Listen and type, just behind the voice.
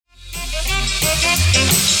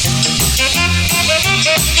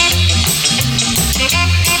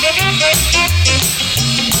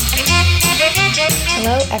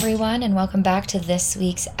Hello, everyone, and welcome back to this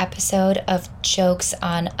week's episode of Jokes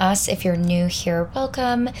on Us. If you're new here,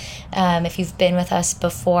 welcome. If you've been with us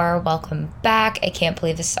before, welcome back. I can't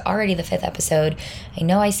believe this is already the 5th episode. I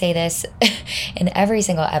know I say this in every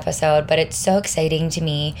single episode, but it's so exciting to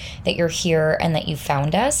me that you're here and that you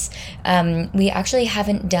found us. We actually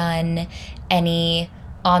haven't done any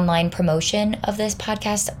online promotion of this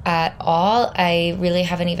podcast at all. I really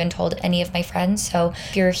haven't even told any of my friends. So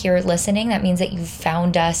if you're here listening, that means that you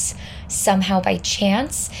found us somehow by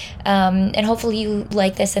chance. And hopefully you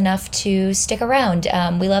like this enough to stick around.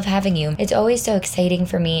 We love having you. It's always so exciting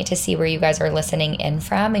for me to see where you guys are listening in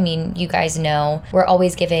from. I mean, you guys know we're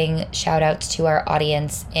always giving shout outs to our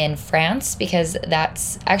audience in France because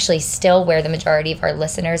that's actually still where the majority of our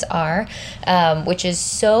listeners are, which is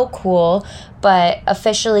so cool. But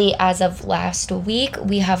officially, as of last week,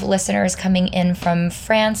 we have listeners coming in from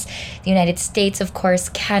France, the United States, of course,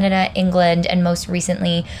 Canada, England, and most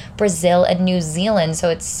recently, Brazil and New Zealand. So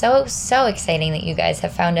it's so exciting that you guys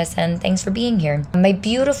have found us, and thanks for being here. My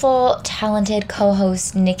beautiful, talented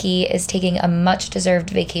co-host, Nikki, is taking a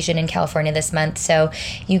much-deserved vacation in California this month, so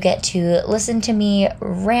you get to listen to me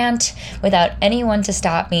rant without anyone to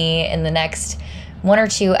stop me in the next 1 or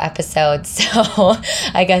 2 episodes. So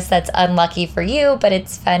I guess that's unlucky for you, but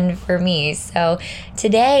it's fun for me. So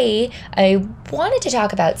today I wanted to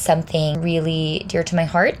talk about something really dear to my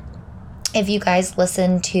heart. If you guys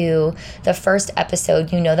listened to the first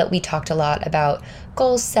episode, you know that we talked a lot about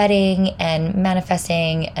goal setting and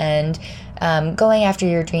manifesting and going after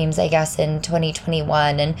your dreams, I guess, in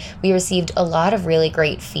 2021. And we received a lot of really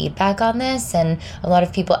great feedback on this and a lot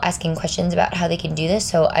of people asking questions about how they can do this.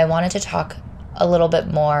 So I wanted to talk a little bit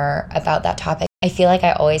more about that topic. I feel like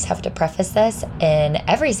I always have to preface this in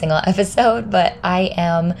every single episode, but I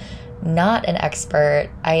am not an expert.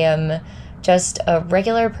 I am just a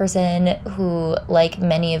regular person who, like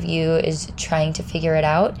many of you, is trying to figure it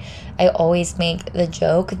out. I always make the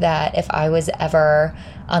joke that if I was ever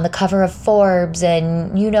on the cover of Forbes,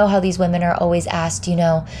 and you know how these women are always asked,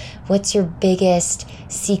 what's your biggest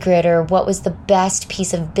secret or what was the best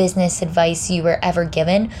piece of business advice you were ever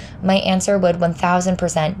given? My answer would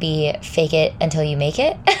 1000% be fake it until you make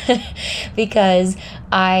it because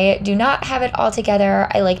I do not have it all together.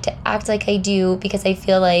 I like to act like I do because I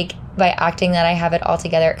feel like by acting that I have it all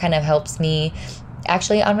together, it kind of helps me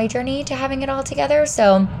actually on my journey to having it all together.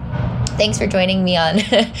 So thanks for joining me on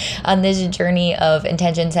on this journey of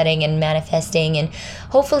intention setting and manifesting, and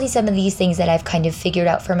hopefully some of these things that I've kind of figured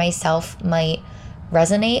out for myself might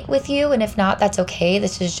resonate with you, and if not, that's okay.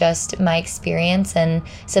 This is just my experience and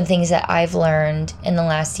some things that I've learned in the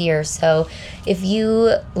last year. So if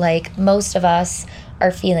you, like most of us, are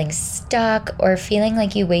feeling stuck or feeling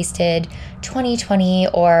like you wasted 2020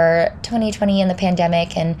 or 2020 in the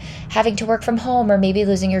pandemic and having to work from home or maybe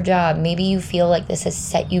losing your job, maybe you feel like this has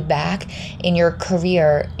set you back in your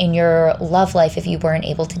career, in your love life if you weren't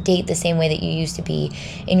able to date the same way that you used to be,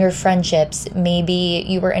 in your friendships, maybe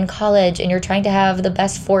you were in college and you're trying to have the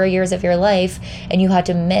best 4 years of your life and you had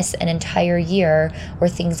to miss an entire year where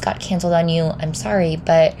things got canceled on you. I'm sorry,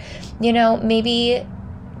 but maybe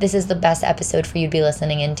this is the best episode for you to be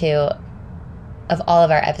listening into of all of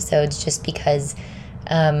our episodes, just because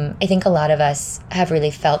I think a lot of us have really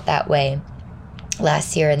felt that way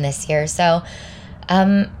last year and this year. So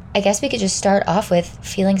I guess we could just start off with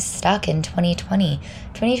feeling stuck in 2020.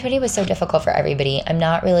 2020 was so difficult for everybody. I'm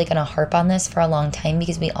not really going to harp on this for a long time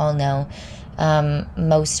because we all know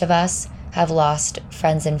most of us have lost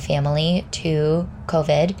friends and family to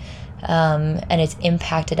COVID. And it's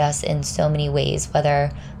impacted us in so many ways,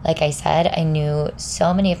 whether, like I said, I knew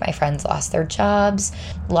so many of my friends lost their jobs,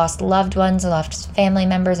 lost loved ones, lost family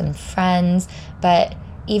members and friends, but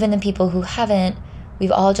even the people who haven't,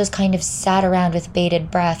 we've all just kind of sat around with bated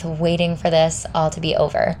breath waiting for this all to be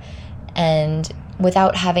over. And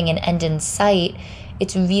without having an end in sight,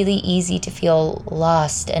 it's really easy to feel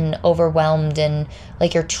lost and overwhelmed and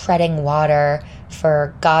like you're treading water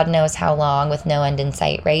for God knows how long with no end in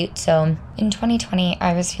sight, right? So in 2020,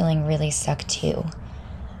 I was feeling really stuck too.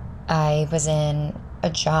 I was in a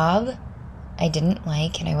job I didn't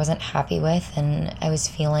like and I wasn't happy with, and I was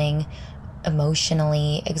feeling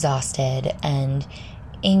emotionally exhausted and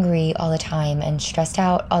angry all the time and stressed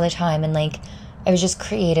out all the time, and I was just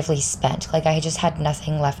creatively spent. I just had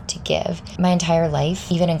nothing left to give. My entire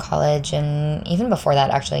life, even in college and even before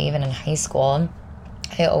that, actually, even in high school,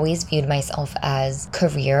 I always viewed myself as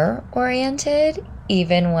career-oriented,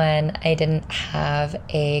 even when I didn't have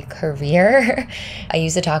a career. I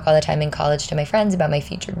used to talk all the time in college to my friends about my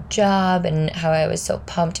future job and how I was so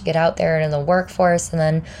pumped to get out there and in the workforce. And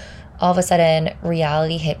then all of a sudden,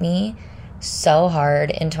 reality hit me so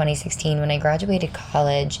hard in 2016 when I graduated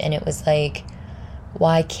college. And it was like,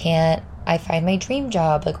 why can't I find my dream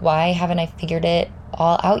job? Like, why haven't I figured it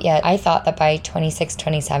all out yet? I thought that by 26,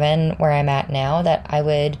 27, where I'm at now, that I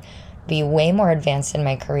would be way more advanced in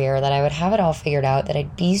my career, that I would have it all figured out, that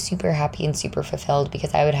I'd be super happy and super fulfilled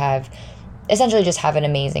because I would have essentially just have an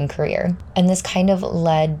amazing career. And this kind of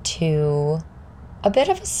led to a bit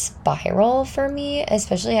of a spiral for me,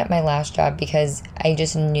 especially at my last job, because I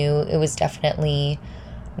just knew it was definitely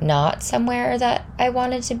not somewhere that I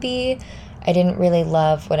wanted to be. I didn't really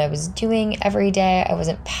love what I was doing every day. I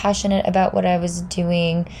wasn't passionate about what I was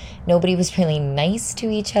doing. Nobody was really nice to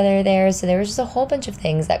each other there. So there was just a whole bunch of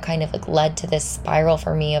things that kind of like led to this spiral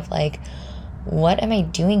for me of like, what am I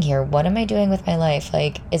doing here? What am I doing with my life?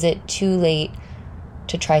 Like, is it too late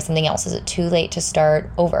to try something else? Is it too late to start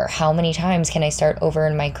over? How many times can I start over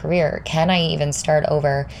in my career? Can I even start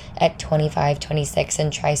over at 25, 26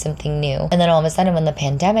 and try something new? And then all of a sudden when the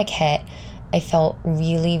pandemic hit, I felt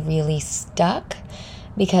really, really stuck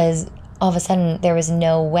because all of a sudden there was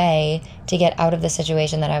no way to get out of the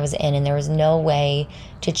situation that I was in, and there was no way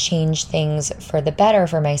to change things for the better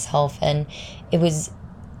for myself. And it was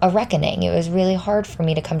a reckoning. It was really hard for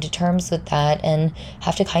me to come to terms with that and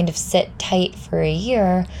have to kind of sit tight for a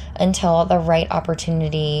year until the right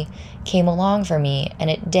opportunity came along for me. And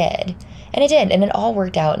it did. And it did. And it all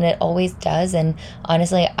worked out, and it always does. And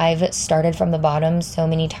honestly, I've started from the bottom so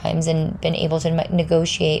many times and been able to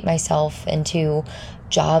negotiate myself into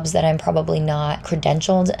jobs that I'm probably not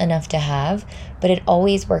credentialed enough to have, but it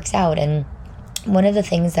always works out. And one of the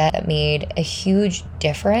things that made a huge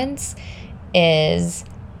difference is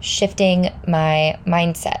shifting my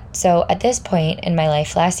mindset. So at this point in my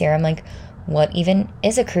life last year, I'm like, what even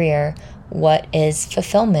is a career? What is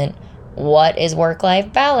fulfillment? What is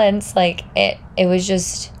work-life balance? Like it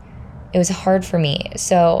was hard for me.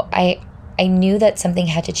 So I knew that something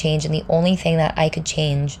had to change, and the only thing that I could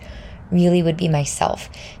change really would be myself.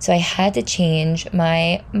 So I had to change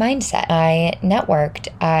my mindset. I networked.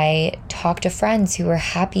 I talked to friends who were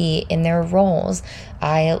happy in their roles.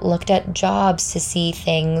 I looked at jobs to see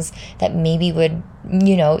things that maybe would,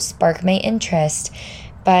 spark my interest.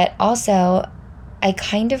 But also, I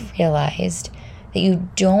kind of realized that you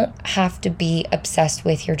don't have to be obsessed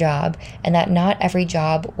with your job, and that not every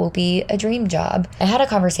job will be a dream job. I had a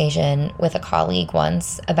conversation with a colleague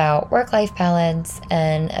once about work-life balance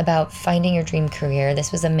and about finding your dream career.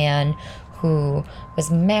 This was a man who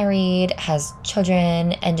was married, has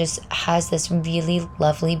children, and just has this really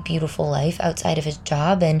lovely, beautiful life outside of his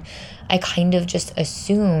job. And I kind of just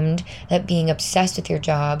assumed that being obsessed with your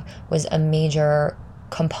job was a major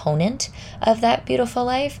component of that beautiful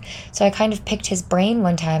life. So I kind of picked his brain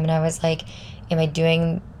one time, and I was like, am I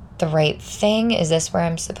doing the right thing? Is this where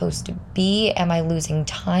I'm supposed to be? Am I losing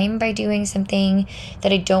time by doing something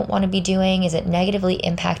that I don't want to be doing? Is it negatively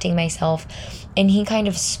impacting myself? And he kind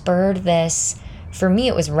of spurred this, for me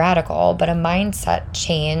it was radical, but a mindset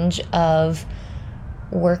change of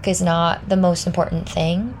work is not the most important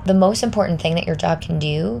thing. The most important thing that your job can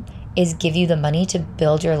do is give you the money to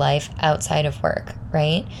build your life outside of work,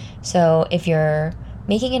 right? So if you're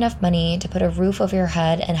making enough money to put a roof over your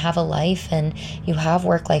head and have a life, and you have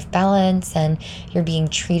work-life balance, and you're being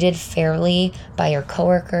treated fairly by your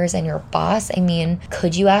coworkers and your boss, I mean,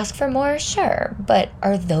 could you ask for more? Sure. But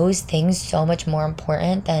are those things so much more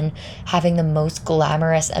important than having the most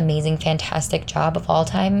glamorous, amazing, fantastic job of all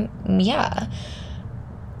time? Yeah.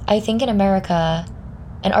 I think in America,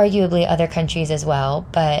 and arguably other countries as well,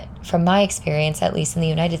 but from my experience, at least in the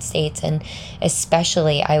United States, and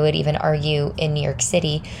especially I would even argue in New York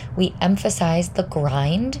City, we emphasize the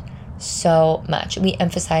grind so much. We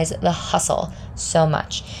emphasize the hustle so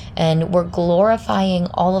much. And we're glorifying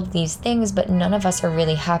all of these things, but none of us are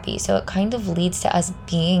really happy. So it kind of leads to us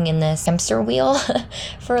being in this hamster wheel,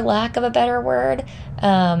 for lack of a better word,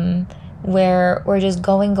 where we're just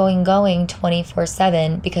going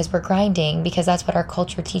 24/7 because we're grinding, because that's what our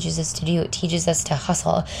culture teaches us to do. It teaches us to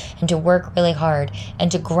hustle and to work really hard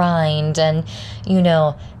and to grind and,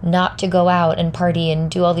 not to go out and party and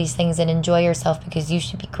do all these things and enjoy yourself, because you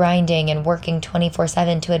should be grinding and working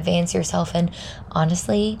 24/7 to advance yourself. And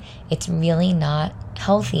honestly, it's really not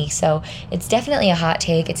healthy. So it's definitely a hot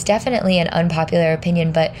take. It's definitely an unpopular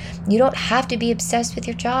opinion, but you don't have to be obsessed with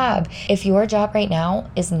your job. If your job right now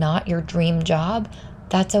is not your dream job,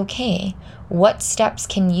 that's okay. What steps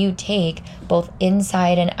can you take both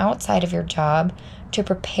inside and outside of your job to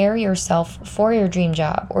prepare yourself for your dream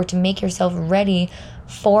job or to make yourself ready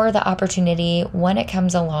for the opportunity when it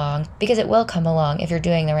comes along, because it will come along if you're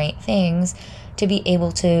doing the right things, to be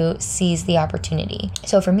able to seize the opportunity.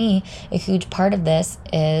 So for me, a huge part of this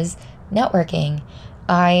is networking.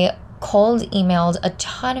 I cold emailed a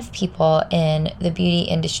ton of people in the beauty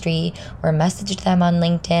industry or messaged them on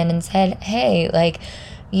LinkedIn and said, hey, like,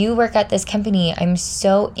 you work at this company. I'm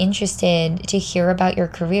so interested to hear about your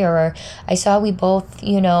career. Or I saw we both,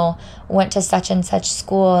 went to such and such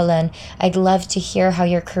school, and I'd love to hear how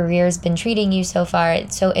your career's been treating you so far.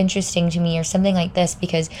 It's so interesting to me, or something like this,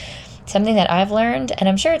 because something that I've learned, and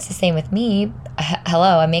I'm sure it's the same with me.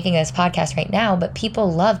 Hello, I'm making this podcast right now, but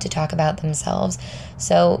people love to talk about themselves.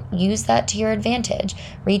 So use that to your advantage.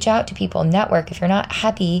 Reach out to people, network. If you're not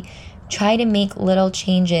happy, try to make little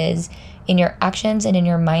changes in your actions and in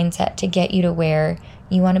your mindset to get you to where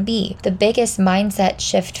you want to be. The biggest mindset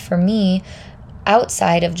shift for me,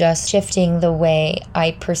 outside of just shifting the way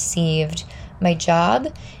I perceived my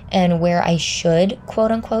job and where I should,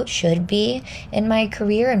 quote unquote, should be in my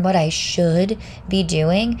career and what I should be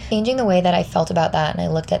doing, changing the way that I felt about that and I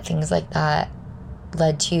looked at things like that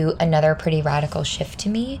led to another pretty radical shift to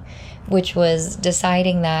me, which was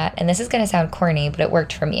deciding that, and this is going to sound corny, but it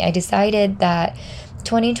worked for me. I decided that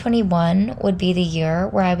 2021 would be the year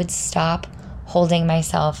where I would stop holding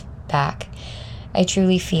myself back. I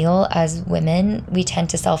truly feel as women, we tend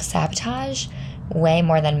to self-sabotage way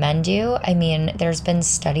more than men do. I mean, there's been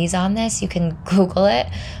studies on this. You can Google it,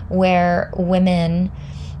 where women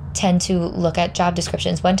tend to look at job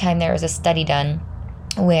descriptions. One time there was a study done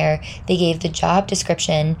where they gave the job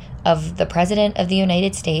description of the president of the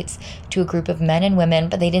United States to a group of men and women,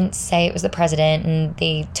 but they didn't say it was the president, and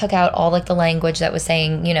they took out all like the language that was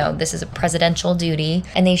saying, this is a presidential duty,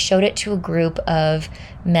 and they showed it to a group of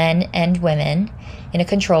men and women in a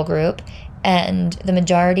control group, and the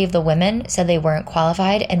majority of the women said they weren't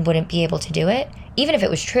qualified and wouldn't be able to do it, even if it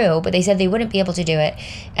was true, but they said they wouldn't be able to do it.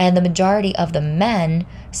 And the majority of the men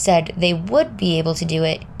said they would be able to do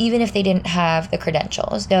it, even if they didn't have the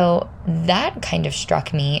credentials. So that kind of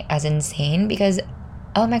struck me as insane, because,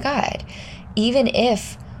 oh my God, even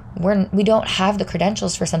if we don't have the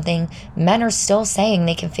credentials for something, men are still saying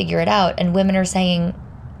they can figure it out, and women are saying,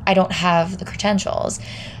 I don't have the credentials.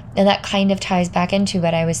 And that kind of ties back into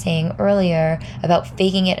what I was saying earlier about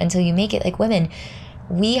faking it until you make it. Like, women,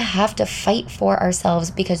 we have to fight for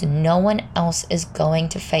ourselves because no one else is going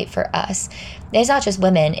to fight for us. It's not just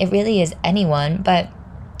women, it really is anyone, but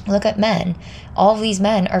look at men. All of these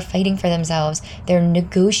men are fighting for themselves. They're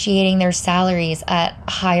negotiating their salaries at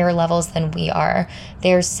higher levels than we are.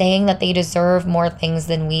 They're saying that they deserve more things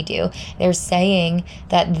than we do. They're saying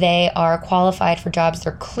that they are qualified for jobs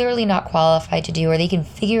they're clearly not qualified to do, or they can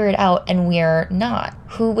figure it out and we're not.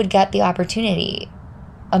 Who would get the opportunity?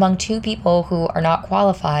 Among two people who are not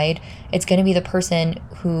qualified, it's going to be the person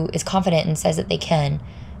who is confident and says that they can,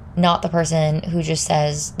 not the person who just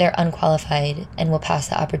says they're unqualified and will pass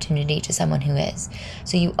the opportunity to someone who is.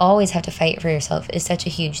 So you always have to fight for yourself. It's such a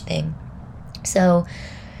huge thing. So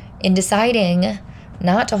in deciding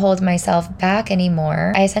not to hold myself back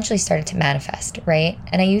anymore, I essentially started to manifest, right?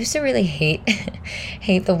 And I used to really hate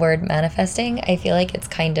the word manifesting. I feel like it's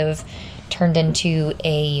kind of turned into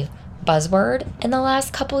a buzzword in the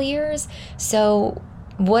last couple years. So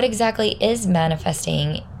what exactly is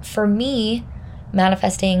manifesting? For me,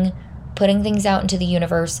 manifesting, putting things out into the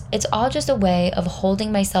universe, it's all just a way of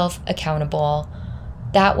holding myself accountable.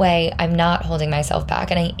 That way I'm not holding myself back,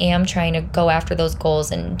 and I am trying to go after those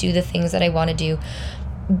goals and do the things that I want to do,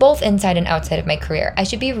 both inside and outside of my career. I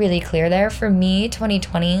should be really clear there. For me,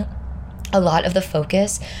 2020, a lot of the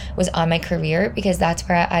focus was on my career because that's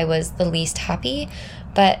where I was the least happy.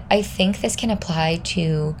 But I think this can apply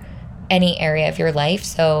to any area of your life.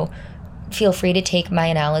 So feel free to take my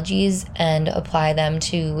analogies and apply them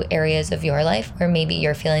to areas of your life where maybe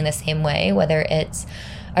you're feeling the same way, whether it's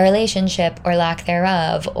a relationship or lack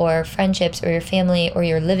thereof, or friendships, or your family, or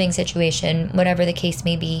your living situation, whatever the case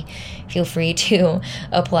may be. Feel free to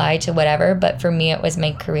apply to whatever. But for me, it was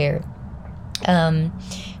my career.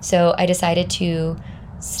 So I decided to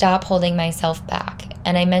stop holding myself back.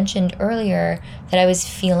 And I mentioned earlier that I was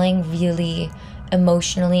feeling really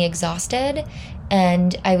emotionally exhausted,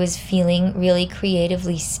 and I was feeling really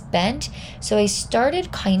creatively spent. So I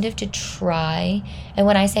started kind of to try, and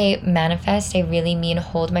when I say manifest, I really mean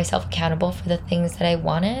hold myself accountable for the things that I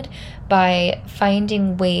wanted by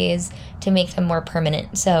finding ways to make them more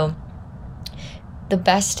permanent. So the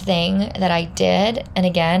best thing that I did, and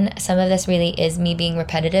again, some of this really is me being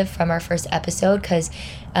repetitive from our first episode, because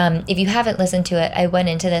if you haven't listened to it, I went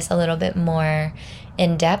into this a little bit more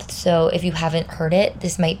in depth. So if you haven't heard it,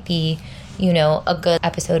 this might be, you know, a good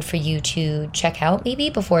episode for you to check out maybe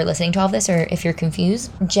before listening to all of this, or if you're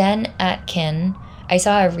confused. Jen Atkin, I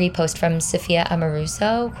saw a repost from Sophia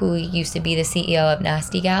Amoruso, who used to be the CEO of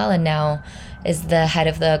Nasty Gal and now is the head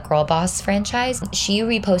of the Girl Boss franchise. She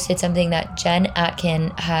reposted something that Jen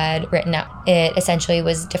Atkin had written out. It essentially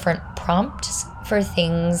was different prompts for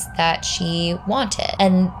things that she wanted.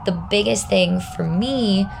 And the biggest thing for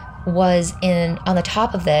me was on the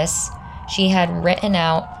top of this, she had written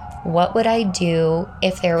out, what would I do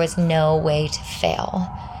if there was no way to fail?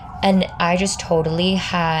 And I just totally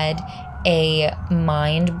had a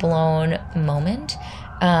mind blown moment.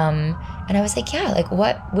 And I was like, yeah, like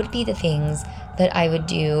what would be the things that I would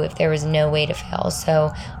do if there was no way to fail?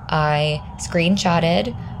 So I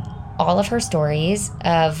screenshotted all of her stories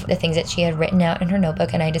of the things that she had written out in her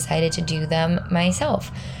notebook, and I decided to do them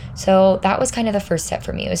myself. So that was kind of the first step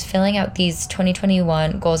for me. It was filling out these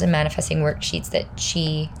 2021 goals and manifesting worksheets that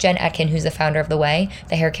Jen Atkin, who's the founder of The Way,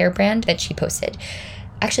 the hair care brand, that she posted.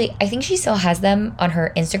 Actually, I think she still has them on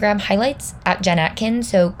her Instagram highlights at Jen Atkin,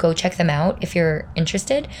 so go check them out if you're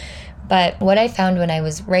interested. But what I found when I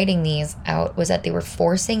was writing these out was that they were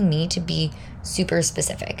forcing me to be super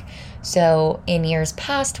specific. So in years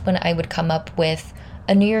past, when I would come up with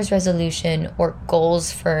a New Year's resolution or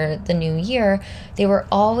goals for the new year, they were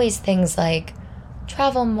always things like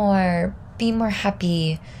travel more, be more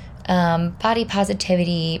happy, body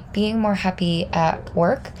positivity, being more happy at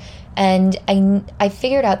work. And I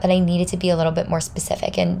figured out that I needed to be a little bit more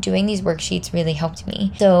specific, and doing these worksheets really helped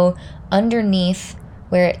me. So underneath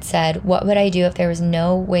where it said, what would I do if there was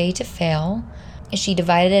no way to fail? She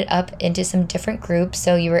divided it up into some different groups.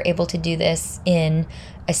 So you were able to do this in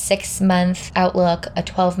a 6-month outlook, a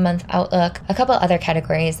 12-month outlook, a couple other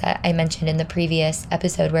categories that I mentioned in the previous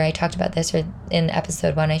episode where I talked about this, or in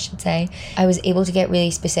episode 1, I should say. I was able to get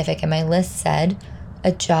really specific, and my list said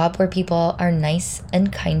a job where people are nice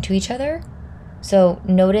and kind to each other. So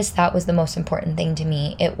notice that was the most important thing to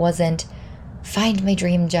me. It wasn't find my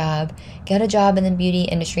dream job, get a job in the beauty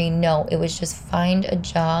industry. No, it was just find a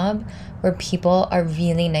job where people are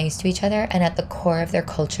really nice to each other, and at the core of their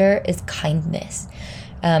culture is kindness.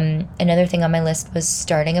 Another thing on my list was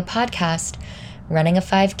starting a podcast, running a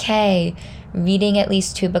 5K, reading at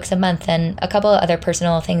least 2 books a month, and a couple of other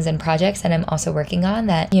personal things and projects that I'm also working on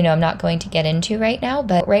that, I'm not going to get into right now.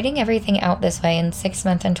 But writing everything out this way in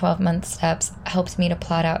 6-month and 12-month steps helps me to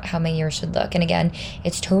plot out how my year should look. And again,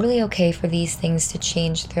 it's totally okay for these things to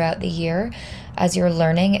change throughout the year. As you're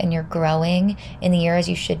learning and you're growing in the year as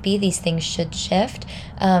you should be, these things should shift.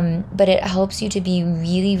 But it helps you to be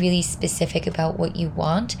really, really specific about what you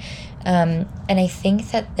want. And I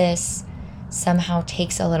think that this somehow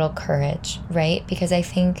takes a little courage, right? Because I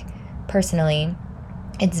think personally,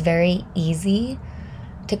 it's very easy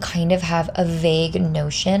to kind of have a vague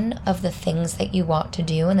notion of the things that you want to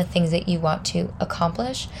do and the things that you want to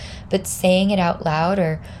accomplish, but saying it out loud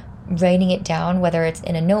or writing it down, whether it's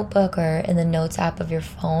in a notebook or in the notes app of your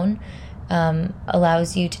phone,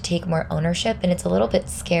 allows you to take more ownership. And it's a little bit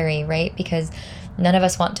scary, right? Because none of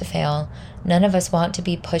us want to fail. None of us want to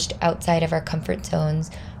be pushed outside of our comfort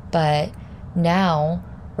zones. But now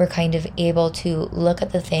we're kind of able to look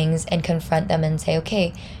at the things and confront them and say,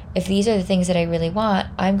 okay, if these are the things that I really want,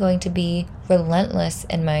 I'm going to be relentless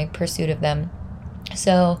in my pursuit of them.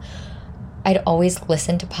 So I'd always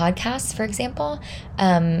listen to podcasts, for example.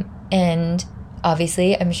 And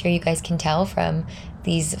obviously, I'm sure you guys can tell from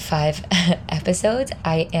these 5 episodes,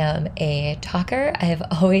 I am a talker. I have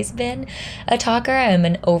always been a talker. I'm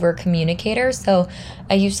an over communicator. So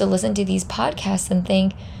I used to listen to these podcasts and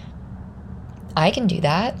think, I can do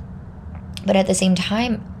that. But at the same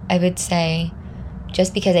time, I would say,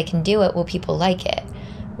 just because I can do it, will people like it?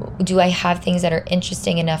 Do I have things that are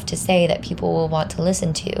interesting enough to say that people will want to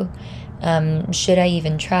listen to? Should I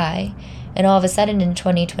even try? And all of a sudden in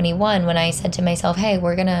 2021, when I said to myself, hey,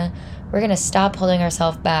 we're gonna stop holding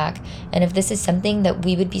ourselves back. And if this is something that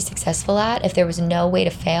we would be successful at, if there was no way to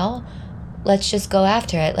fail, let's just go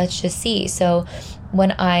after it. Let's just see. So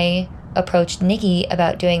when I approached Nikki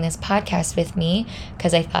about doing this podcast with me,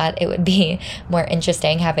 because I thought it would be more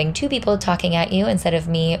interesting having 2 people talking at you instead of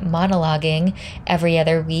me monologuing every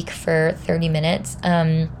other week for 30 minutes.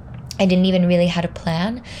 I didn't even really have a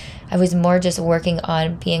plan. I was more just working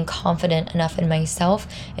on being confident enough in myself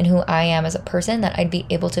and who I am as a person that I'd be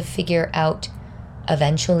able to figure out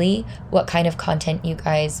eventually what kind of content you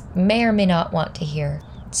guys may or may not want to hear.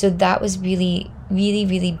 So that was really, really,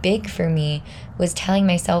 really big for me, was telling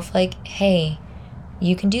myself like, hey,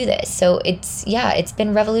 you can do this. So it's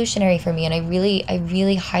been revolutionary for me. And I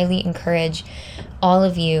really highly encourage all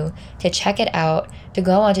of you to check it out, to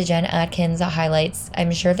go onto Jen Atkins highlights.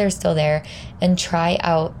 I'm sure they're still there, and try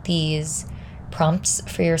out these prompts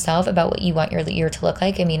for yourself about what you want your year to look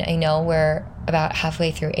like. I mean, I know we're about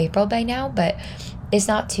halfway through April by now, but it's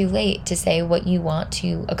not too late to say what you want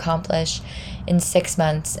to accomplish in 6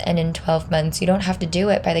 months and in 12 months. You don't have to do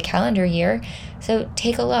it by the calendar year. So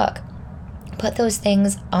take a look. Put those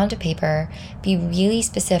things onto paper. Be really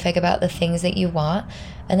specific about the things that you want,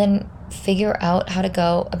 and then figure out how to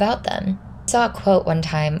go about them. I saw a quote one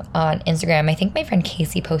time on Instagram. I think my friend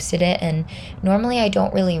Casey posted it, and normally I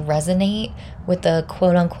don't really resonate with the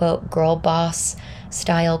quote unquote girl boss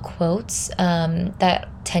style quotes that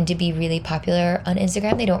tend to be really popular on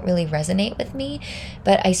Instagram. They don't really resonate with me,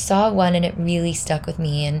 but I saw one and it really stuck with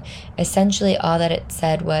me. And essentially all that it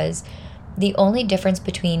said was, the only difference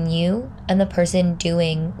between you and the person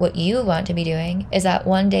doing what you want to be doing is that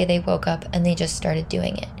one day they woke up and they just started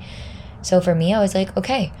doing it. So for me, I was like,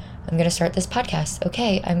 okay, I'm going to start this podcast.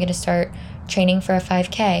 Okay, I'm going to start training for a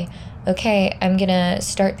 5K. Okay, I'm going to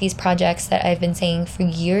start these projects that I've been saying for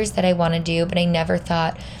years that I want to do, but I never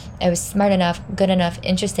thought I was smart enough, good enough,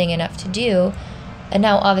 interesting enough to do. And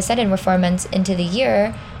now all of a sudden we're 4 months into the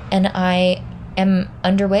year and I am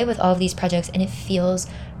underway with all of these projects, and it feels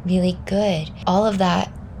really good. All of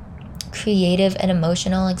that creative and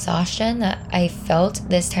emotional exhaustion that I felt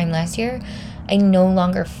this time last year, I no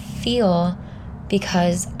longer feel,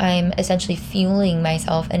 because I'm essentially fueling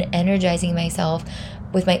myself and energizing myself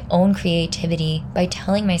with my own creativity by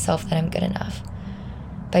telling myself that I'm good enough,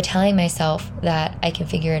 by telling myself that I can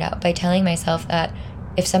figure it out, by telling myself that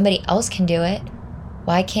if somebody else can do it,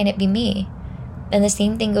 why can't it be me? And the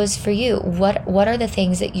same thing goes for you. What are the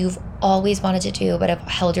things that you've always wanted to do but have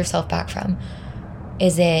held yourself back from?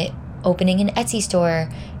 Is it opening an Etsy store?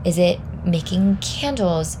 Is it making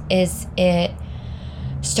candles? Is it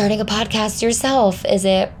starting a podcast yourself? Is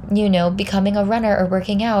it, becoming a runner or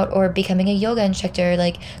working out or becoming a yoga instructor,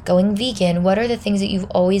 like going vegan? What are the things that you've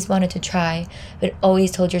always wanted to try but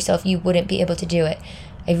always told yourself you wouldn't be able to do it?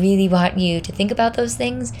 I really want you to think about those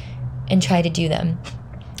things and try to do them,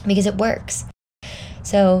 because it works.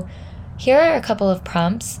 So here are a couple of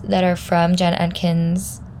prompts that are from Jen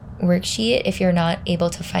Atkins' worksheet if you're not able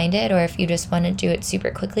to find it, or if you just want to do it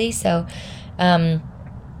super quickly. So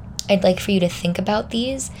I'd like for you to think about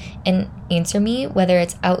these and answer me, whether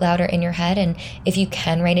it's out loud or in your head. And if you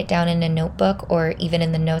can write it down in a notebook or even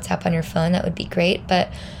in the notes app on your phone, that would be great.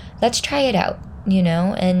 But let's try it out,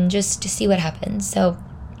 and just to see what happens. So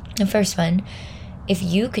the first one, if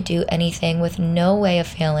you could do anything with no way of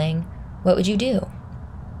failing, what would you do?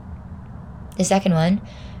 The second one,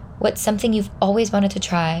 what's something you've always wanted to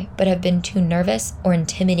try but have been too nervous or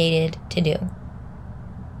intimidated to do?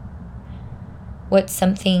 What's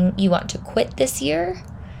something you want to quit this year?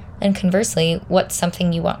 And conversely, what's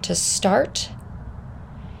something you want to start?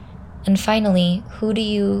 And finally, who do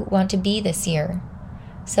you want to be this year?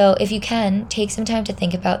 So if you can, take some time to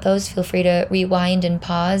think about those. Feel free to rewind and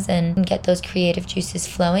pause and get those creative juices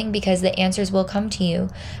flowing, because the answers will come to you.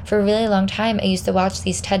 For a really long time, I used to watch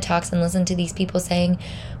these TED Talks and listen to these people saying,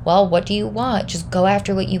 well, what do you want? Just go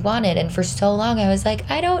after what you wanted. And for so long, I was like,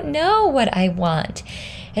 I don't know what I want.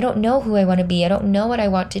 I don't know who I want to be. I don't know what I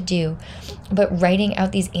want to do. But writing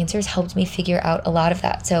out these answers helped me figure out a lot of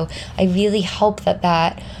that. So I really hope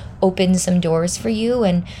that opens some doors for you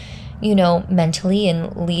and mentally,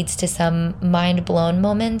 and leads to some mind blown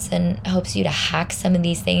moments and helps you to hack some of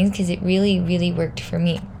these things, because it really, really worked for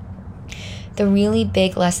me. The really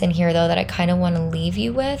big lesson here, though, that I kind of want to leave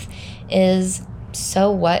you with is, so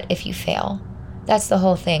what if you fail? That's the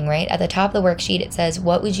whole thing, right? At the top of the worksheet, it says,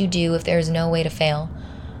 what would you do if there's no way to fail?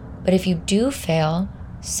 But if you do fail,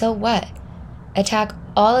 so what? Attack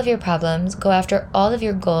all of your problems, go after all of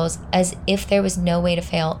your goals as if there was no way to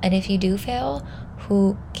fail. And if you do fail,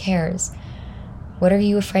 who cares? What are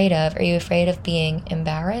you afraid of? Are you afraid of being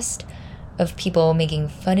embarrassed? Of people making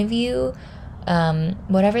fun of you?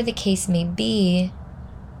 Whatever the case may be,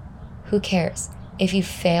 who cares? If you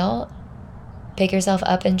fail, pick yourself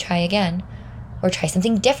up and try again. Or try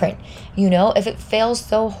something different. If it fails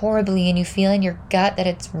so horribly and you feel in your gut that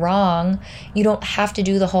it's wrong, you don't have to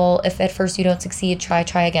do the whole, if at first you don't succeed, try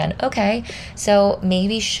again. Okay, so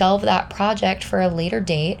maybe shelve that project for a later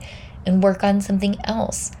date and work on something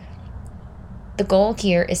else. The goal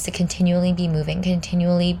here is to continually be moving,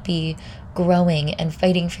 continually be growing and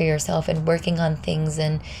fighting for yourself and working on things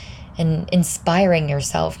and and inspiring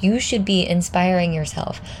yourself. You should be inspiring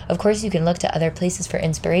yourself. Of course, you can look to other places for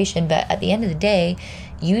inspiration, but at the end of the day,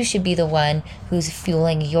 you should be the one who's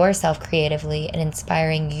fueling yourself creatively and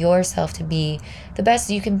inspiring yourself to be the best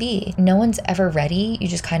you can be. No one's ever ready. You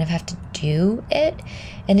just kind of have to do it.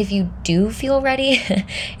 And if you do feel ready,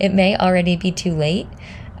 it may already be too late,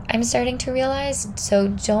 I'm starting to realize. So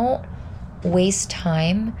don't waste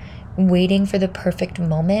time waiting for the perfect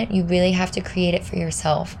moment. You really have to create it for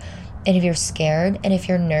yourself. And if you're scared and if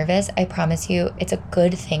you're nervous, I promise you, it's a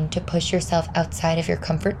good thing to push yourself outside of your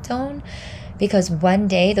comfort zone, because one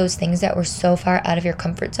day those things that were so far out of your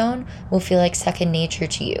comfort zone will feel like second nature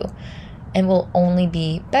to you and will only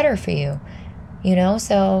be better for you,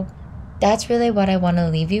 So that's really what I want to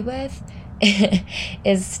leave you with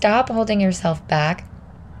is stop holding yourself back.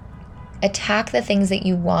 Attack the things that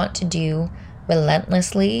you want to do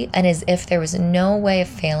relentlessly and as if there was no way of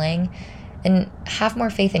failing, and have more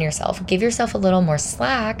faith in yourself. Give yourself a little more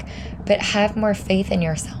slack, but have more faith in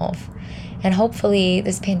yourself. And hopefully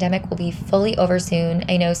this pandemic will be fully over soon.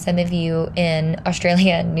 I know some of you in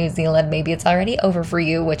Australia and New Zealand, maybe it's already over for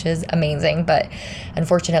you, which is amazing. But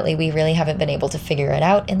unfortunately, we really haven't been able to figure it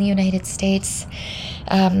out in the United States,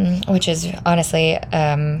 which is honestly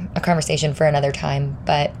a conversation for another time.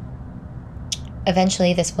 But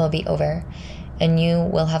eventually this will be over, and you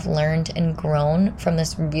will have learned and grown from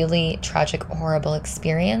this really tragic, horrible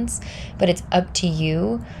experience. But it's up to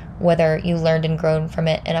you whether you learned and grown from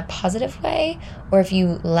it in a positive way or if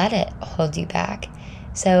you let it hold you back.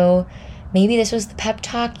 So maybe this was the pep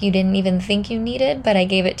talk you didn't even think you needed, but I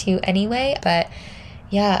gave it to you anyway. But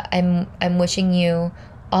yeah, I'm wishing you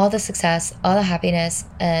all the success, all the happiness,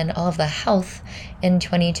 and all of the health in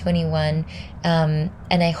 2021. And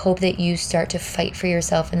I hope that you start to fight for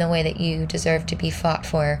yourself in the way that you deserve to be fought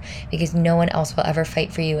for, because no one else will ever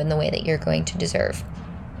fight for you in the way that you're going to deserve.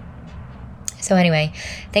 So anyway,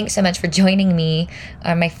 thanks so much for joining me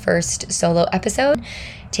on my first solo episode.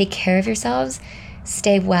 Take care of yourselves,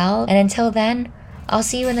 stay well, and until then, I'll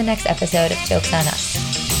see you in the next episode of Jokes on Us.